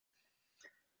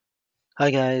Hi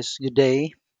guys, good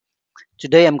day.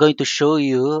 Today I'm going to show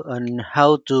you on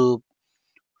how to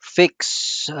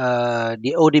fix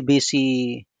the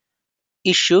ODBC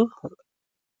issue,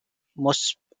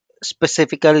 most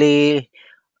specifically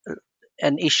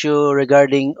an issue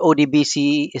regarding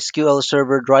ODBC SQL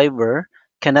Server driver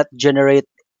cannot generate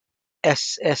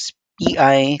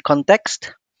sspi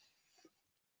context.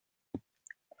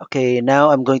 Okay,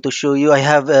 now I'm going to show you.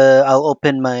 I'll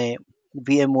open my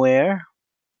VMware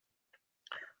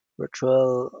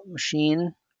virtual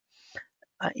machine.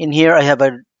 In here I have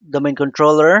a domain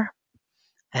controller.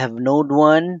 I have node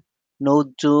 1,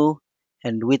 node 2,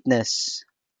 and witness.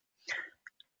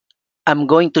 I'm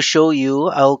going to show you,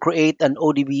 I'll create an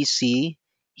ODBC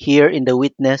here in the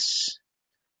witness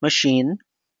machine,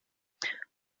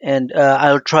 and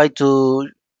I'll try to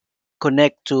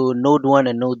connect to node 1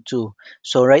 and node 2.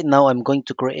 So right now I'm going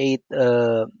to create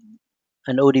an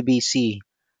ODBC.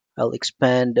 I'll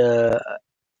expand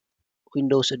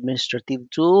Windows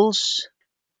Administrative Tools.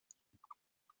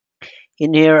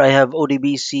 In here I have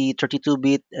ODBC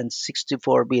 32-bit and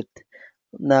 64-bit.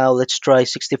 Now let's try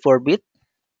 64-bit.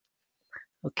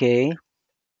 Okay.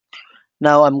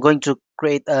 Now I'm going to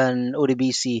create an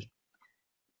ODBC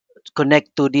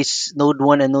connect to this node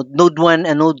 1 and node 1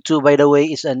 and node 2, by the way,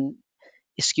 is an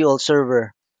SQL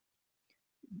server.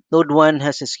 Node 1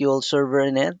 has a SQL server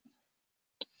in it,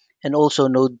 and also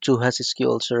node 2 has a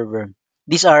SQL server.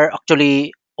 These are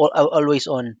actually always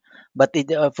on, but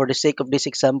for the sake of this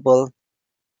example,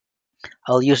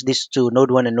 I'll use these two,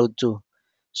 node 1 and node 2.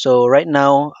 So right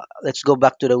now, let's go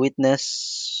back to the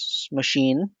witness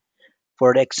machine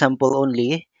for the example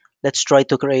only. Let's try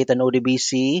to create an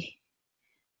ODBC.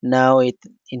 Now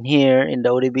in here in the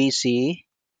ODBC,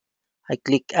 I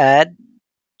click add,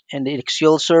 and the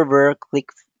SQL server, click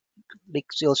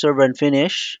SQL server and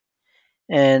finish.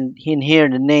 And in here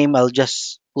the name I'll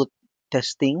just put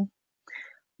testing.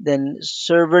 Then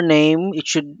server name, it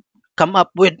should come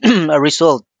up with a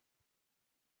result.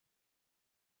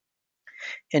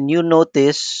 And you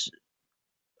notice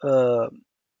uh,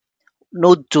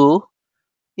 node 2,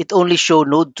 it only show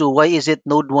node 2. Why is it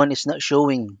node 1 is not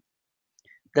showing?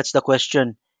 That's the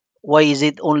question. Why is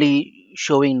it only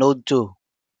showing node 2?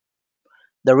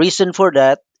 The reason for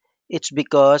that, it's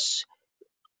because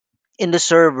in the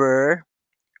server,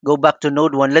 go back to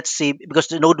node 1. Let's see, because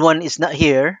the node 1 is not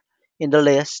here in the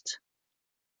list.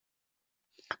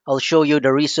 I'll show you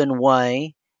the reason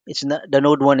why it's not the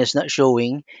node 1 is not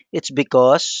showing. It's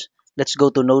because, let's go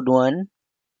to node 1.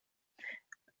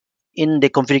 In the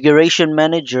configuration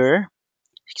manager,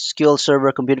 SQL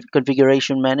server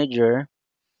configuration manager,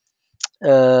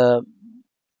 uh,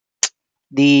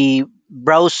 the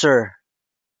browser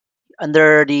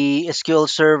under the SQL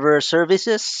server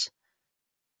services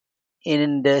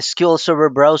in the SQL server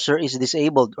browser is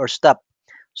disabled or stopped.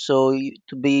 So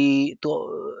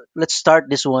let's start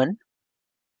this one.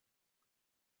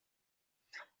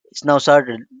 It's now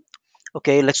started.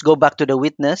 Okay, let's go back to the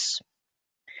witness,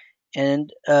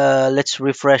 and let's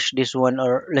refresh this one,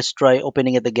 or let's try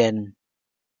opening it again.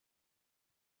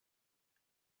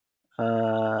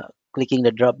 Uh, Clicking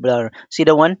the drop down. See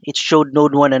the one? It showed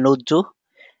node 1 and node 2.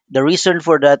 The reason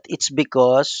for that, it's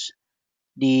because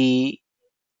the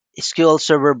SQL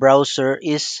Server browser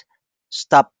is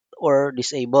stopped or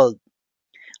disabled.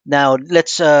 Now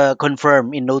let's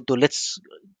confirm in node 2. Let's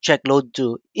check node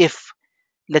 2. If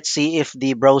Let's see if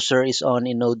the browser is on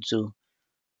in node 2. All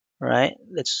right,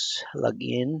 let's log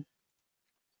in.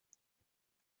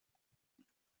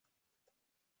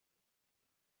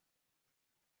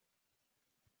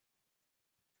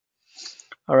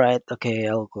 All right, okay,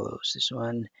 I'll close this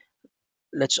one.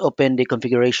 Let's open the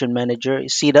configuration manager.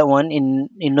 See that one in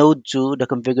node 2, the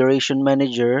configuration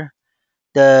manager,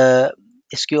 the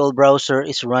SQL browser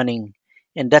is running,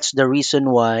 and that's the reason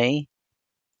why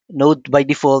node by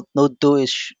default node 2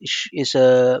 is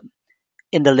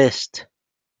in the list,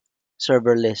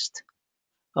 server list.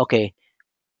 Okay,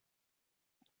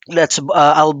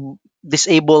 I'll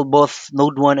disable both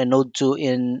node 1 and node 2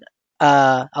 in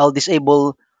I'll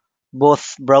disable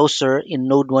both browser in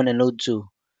node 1 and node 2.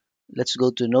 Let's go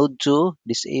to node 2,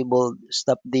 disable,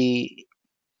 stop the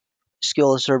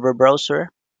SQL server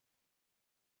browser,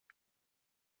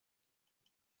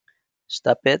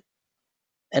 stop it.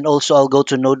 And also I'll go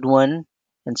to node 1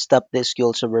 and stop the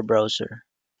SQL server browser.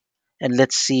 And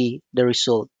let's see the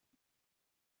result.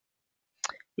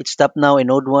 It's stopped now in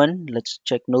node 1. Let's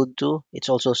check node 2. It's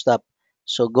also stopped.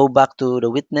 So go back to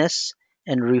the witness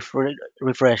and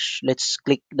refresh. Let's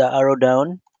click the arrow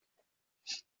down,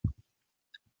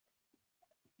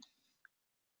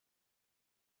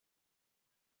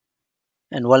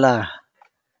 and voila.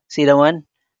 See the one?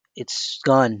 It's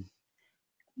gone.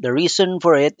 The reason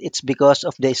for it, it's because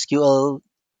of the SQL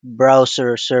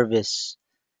browser service.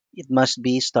 It must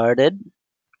be started.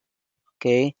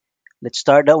 Okay, let's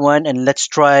start that one and let's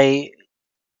try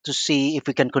to see if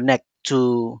we can connect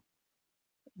to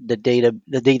the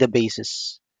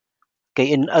databases.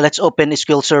 Okay, let's open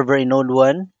SQL Server in Node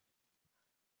 1,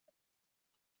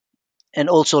 and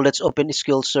also let's open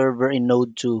SQL Server in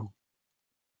Node 2,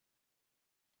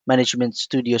 Management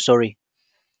Studio, sorry.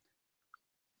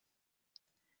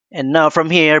 And now from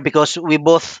here, because we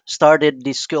both started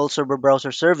the SQL Server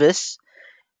browser service,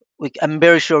 I'm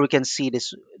very sure we can see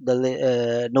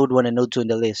the Node 1 and Node 2 in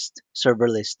the list, server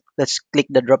list. Let's click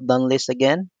the drop down list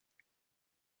again.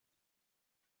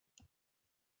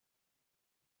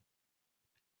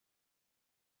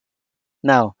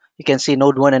 Now you can see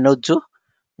Node 1 and Node 2. All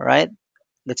right,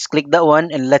 let's click that one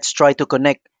and let's try to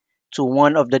connect to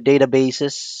one of the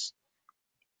databases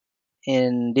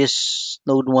in this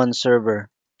Node 1 server.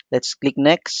 Let's click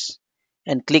next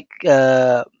and click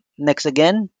next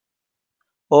again.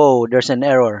 Oh, there's an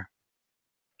error.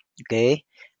 Okay,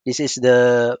 this is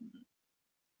the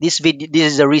this video.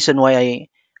 This is the reason why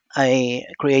I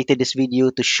created this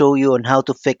video to show you on how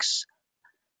to fix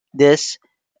this,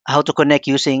 how to connect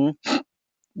using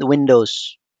the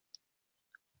Windows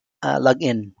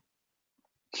login.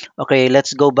 Okay,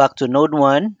 let's go back to Node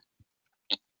 1.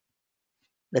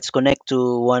 Let's connect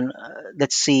to one.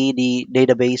 Let's see the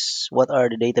database. What are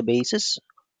the databases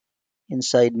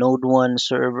inside Node 1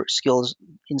 server skills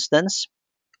instance,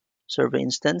 server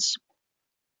instance?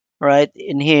 Right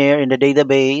in here in the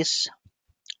database,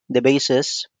 the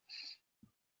bases,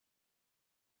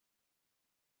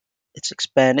 let's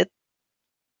expand it.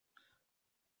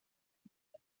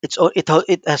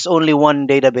 It has only one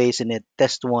database in it,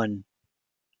 test one.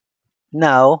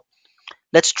 Now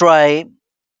let's try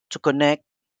to connect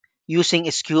using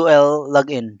SQL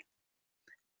login.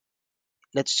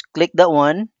 Let's click that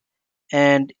one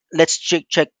and let's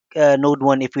check Node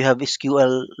 1 if we have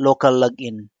SQL local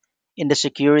login. In the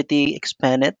security,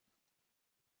 expand it.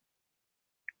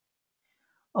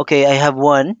 Okay, I have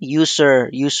one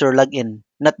user login.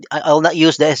 I'll not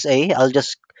use the SA.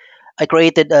 I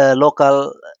created a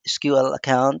local SQL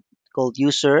account called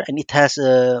user, and it has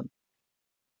a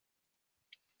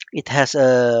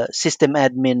system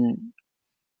admin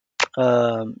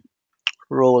um,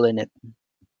 role in it.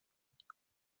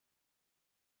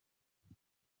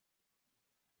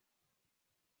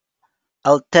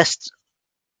 I'll test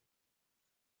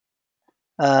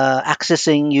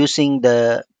accessing using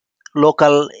the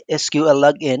local SQL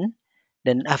login.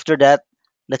 Then after that,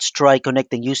 let's try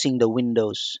connecting using the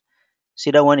Windows. See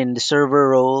that one in the server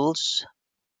roles.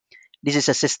 This is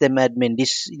a system admin.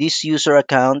 This user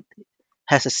account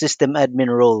has a system admin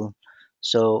role.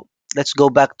 So let's go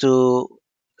back to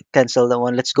cancel that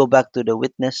one. Let's go back to the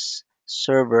witness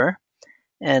server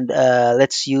and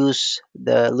let's use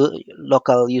the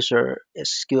local user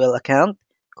SQL account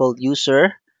called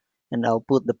user, and I'll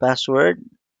put the password.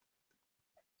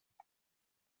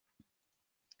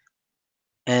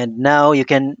 And now you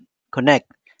can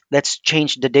connect. Let's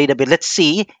change the database. Let's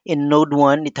see in Node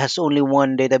 1, it has only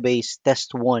one database,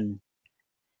 test 1.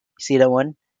 See that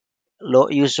one?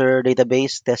 User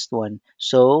database, test 1.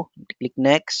 So click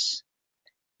next,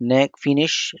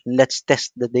 finish. Let's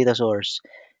test the data source.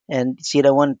 And see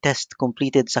that one? Test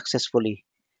completed successfully.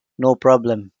 No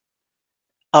problem.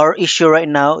 Our issue right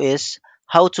now is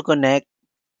how to connect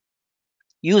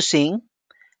using,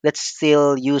 let's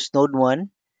still use Node 1,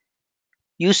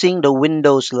 using the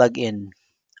Windows login.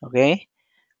 Okay?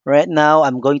 Right now,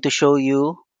 I'm going to show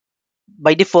you.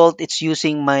 By default, it's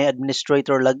using my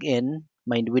administrator login,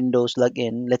 my Windows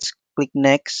login. Let's click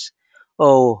next.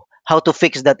 Oh, how to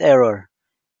fix that error?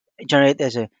 Generate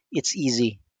as a, it's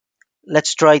easy.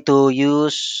 Let's try to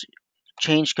use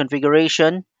change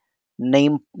configuration,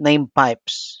 name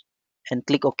pipes, and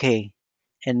click OK.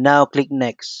 And now click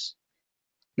next.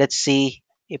 Let's see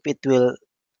if it will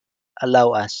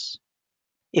allow us.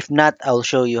 If not, I'll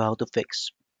show you how to fix.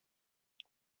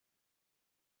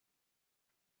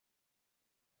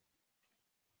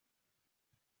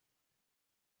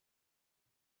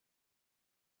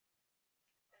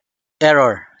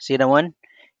 Error. See that one?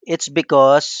 It's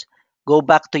because go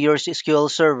back to your SQL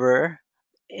server.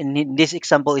 In this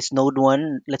example, is Node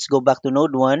 1. Let's go back to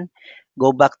Node 1.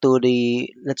 Go back to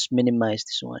let's minimize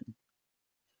this one.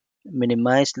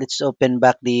 Minimize. Let's open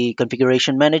back the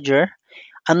configuration manager.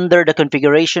 Under the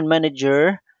configuration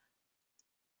manager,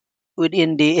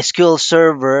 within the SQL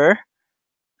server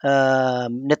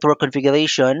network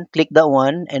configuration, click that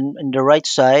one, and on the right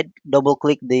side, double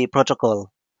click the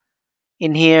protocol.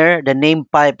 In here, the name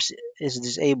pipes is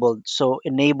disabled. So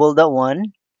enable that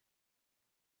one.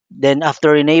 Then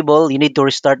after enable, you need to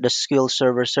restart the SQL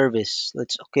Server service.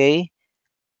 Let's okay.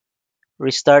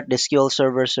 Restart the SQL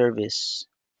Server service.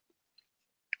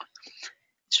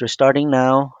 It's restarting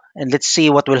now, and let's see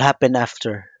what will happen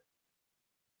after.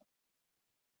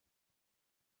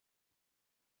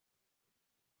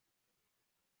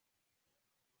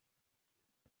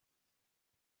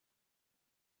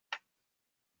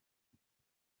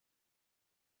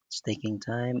 It's taking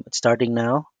time. It's starting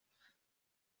now.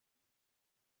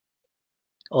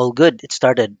 All good. It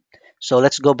started. So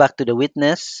let's go back to the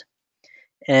witness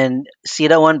and see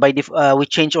that one we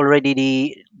changed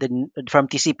already the from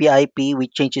TCP IP we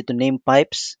changed it to name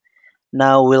pipes.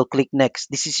 Now we'll click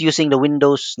next. This is using the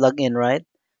Windows login, right?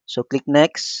 So click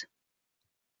next,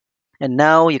 and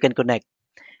now you can connect.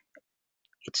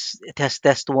 It has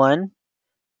test one,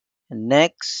 and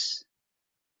next,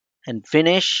 and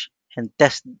finish, and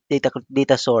test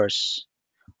data source.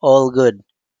 All good.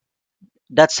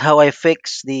 That's how I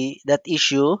fix the that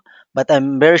issue. But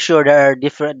I'm very sure there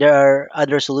are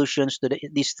other solutions to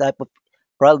this type of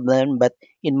problem. But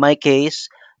in my case,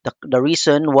 the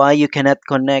reason why you cannot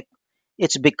connect,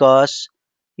 it's because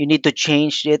you need to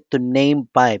change it to name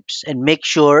pipes and make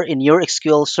sure in your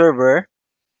SQL server,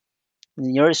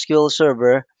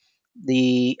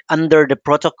 the under the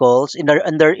protocols in the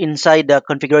under inside the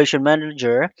configuration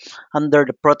manager, under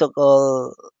the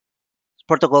protocols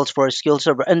for skill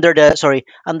server under the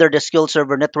skill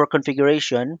server network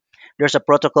configuration, there's a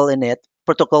protocol in it,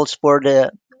 protocols for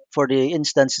the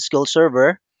instance skill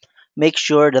server. Make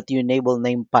sure that you enable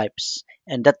name pipes,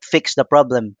 and that fixed the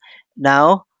problem.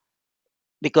 Now,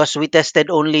 because we tested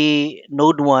only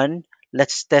node 1,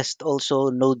 let's test also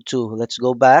node 2. Let's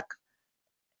go back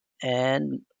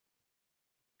and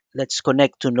let's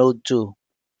connect to node 2.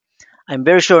 I'm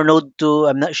very sure node 2,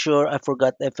 I'm not sure, I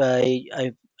forgot if I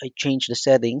changed the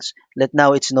settings.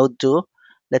 Now it's node 2.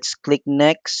 Let's click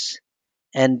next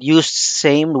and use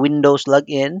same Windows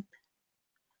login.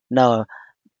 Now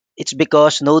it's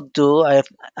because node 2 I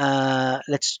have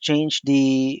let's change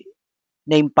the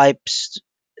name pipes,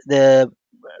 the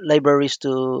libraries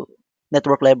to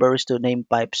network libraries to name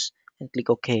pipes, and click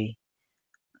OK.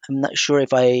 I'm not sure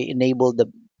if I enabled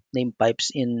the name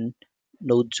pipes in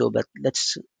node 2, but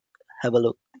let's have a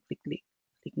look. Click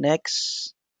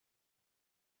next.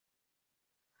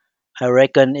 I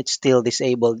reckon it's still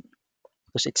disabled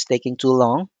because it's taking too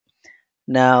long.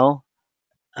 Now,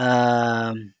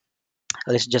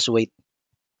 let's just wait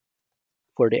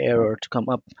for the error to come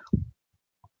up.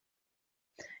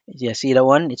 Yeah, see that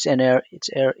one? It's an error.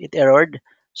 It errored.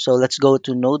 So let's go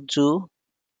to node 2.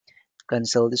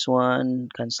 Cancel this one.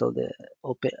 Cancel the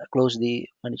open. Close the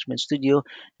management studio.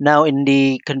 Now in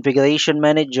the configuration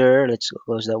manager, let's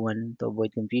close that one to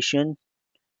avoid confusion.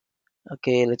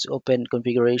 Okay, let's open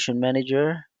configuration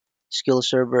manager. Skill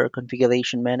server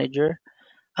configuration manager.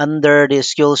 Under the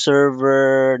skill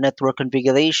server network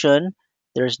configuration,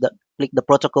 there's the click the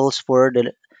protocols for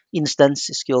the instance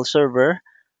skill server,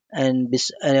 and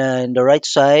the right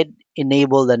side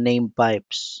enable the name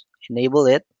pipes. Enable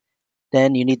it.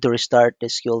 Then you need to restart the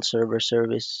skill server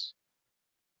service.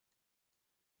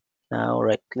 Now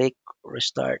right click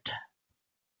restart.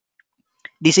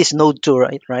 This is node 2,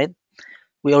 right?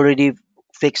 We already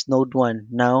fixed node 1.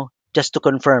 Now just to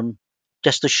confirm,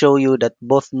 just to show you that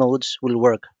both nodes will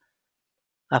work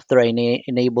after I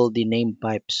enable the name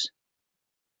pipes.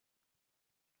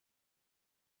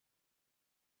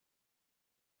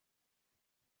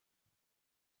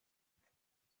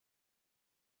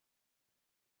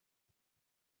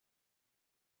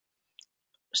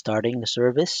 Starting the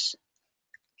service.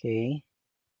 Okay,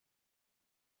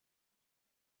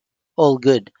 all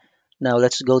good. Now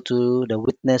let's go to the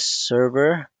witness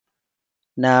server.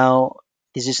 Now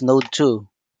this is node 2.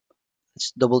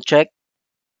 Let's double check.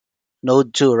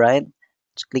 Node 2, right?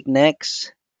 Let's click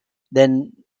next.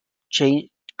 Then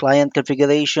change client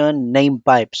configuration, name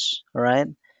pipes, all right?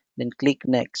 Then click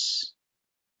next.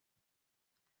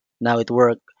 Now it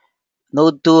worked.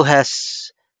 Node 2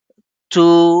 has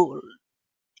two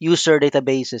user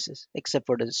databases except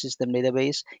for the system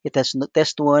database. It has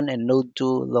test 1 and node 2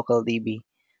 local DB.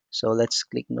 So let's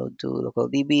click node 2 local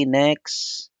DB.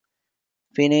 Next.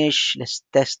 Finish. Let's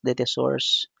test data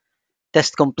source.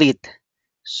 Test complete.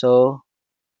 So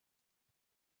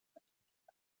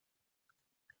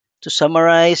to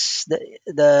summarize,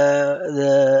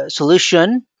 the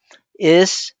solution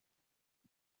is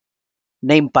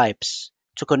name pipes.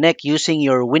 To connect using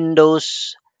your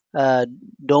Windows uh,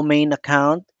 domain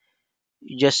account,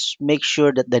 you just make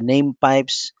sure that the name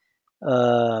pipes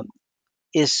uh,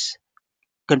 is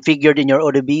configured in your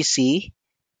ODBC,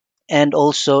 And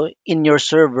also in your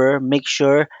server, make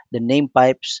sure the name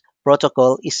pipes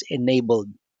protocol is enabled.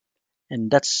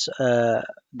 And that's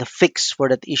the fix for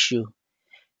that issue.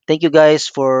 Thank you guys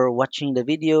for watching the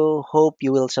video. Hope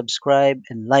you will subscribe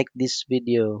and like this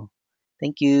video.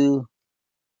 Thank you.